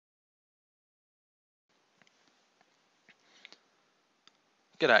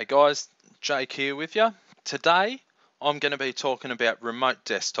G'day guys, Jake here with you. Today I'm going to be talking about remote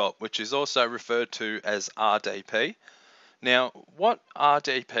desktop, which is also referred to as RDP. Now what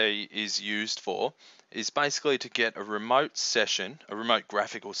RDP is used for is basically to get a remote session, a remote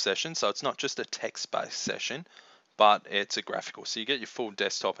graphical session, so it's not just a text-based session, but it's a graphical. So you get your full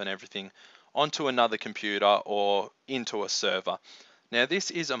desktop and everything onto another computer or into a server. Now this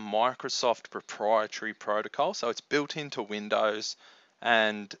is a Microsoft proprietary protocol, so it's built into Windows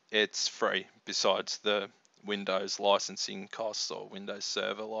and it's free besides the Windows licensing costs or Windows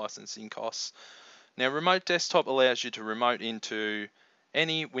Server licensing costs. Now remote desktop allows you to remote into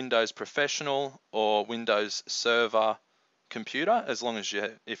any Windows Professional or Windows Server computer, as long as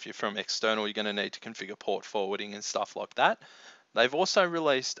if you're from external, you're going to need to configure port forwarding and stuff like that. They've also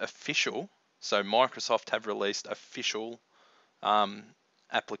released official, so Microsoft have released official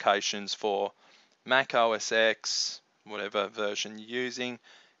applications for Mac OS X, whatever version you're using,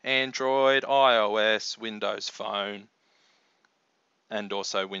 Android, iOS, Windows Phone, and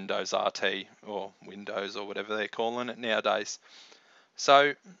also Windows RT or Windows or whatever they're calling it nowadays.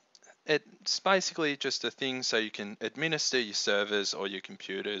 So it's basically just a thing so you can administer your servers or your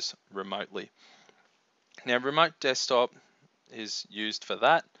computers remotely. Now remote desktop is used for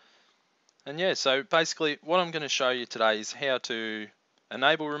that. And yeah, so basically what I'm going to show you today is how to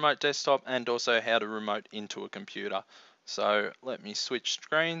enable remote desktop and also how to remote into a computer. So let me switch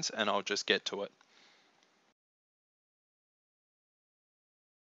screens and I'll just get to it.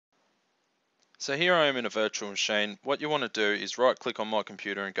 So here I am in a virtual machine. What you want to do is right click on my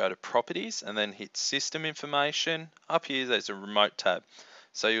computer and go to properties and then hit system information. Up here there's a remote tab.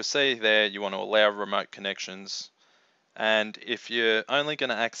 So you'll see there you want to allow remote connections. And if you're only going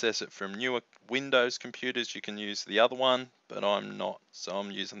to access it from newer Windows computers, you can use the other one, but I'm not, so I'm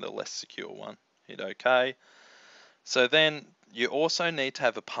using the less secure one. Hit OK. So then you also need to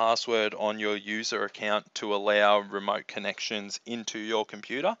have a password on your user account to allow remote connections into your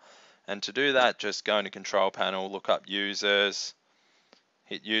computer. And to do that, just go into Control Panel, look up users,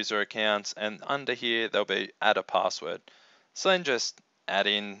 hit user accounts, and under here there'll be add a password. So then just add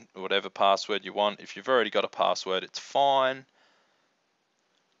in whatever password you want. If you've already got a password, it's fine.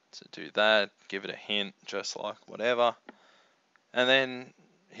 So do that, give it a hint, just like whatever. And then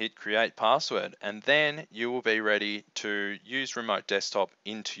hit create password. And then you will be ready to use remote desktop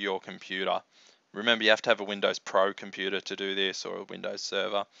into your computer. Remember, you have to have a Windows Pro computer to do this or a Windows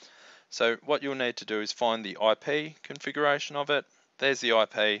Server. So what you'll need to do is find the IP configuration of it. There's the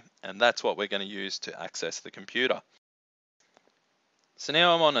IP, and that's what we're going to use to access the computer. So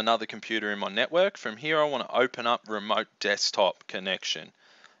now I'm on another computer in my network. From here I want to open up remote desktop connection.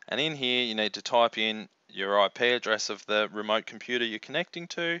 And in here you need to type in your IP address of the remote computer you're connecting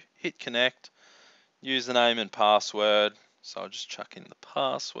to, hit connect, username and password. So I'll just chuck in the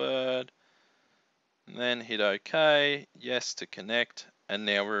password, and then hit OK, yes to connect, and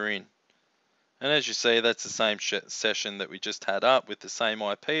now we're in. And as you see, that's the same session that we just had up with the same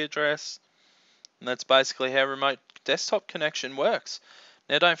IP address. And that's basically how remote desktop connection works.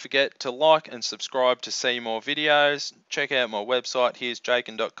 Now don't forget to like and subscribe to see more videos. Check out my website, here's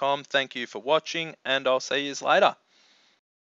jaken.com. Thank you for watching and I'll see you later.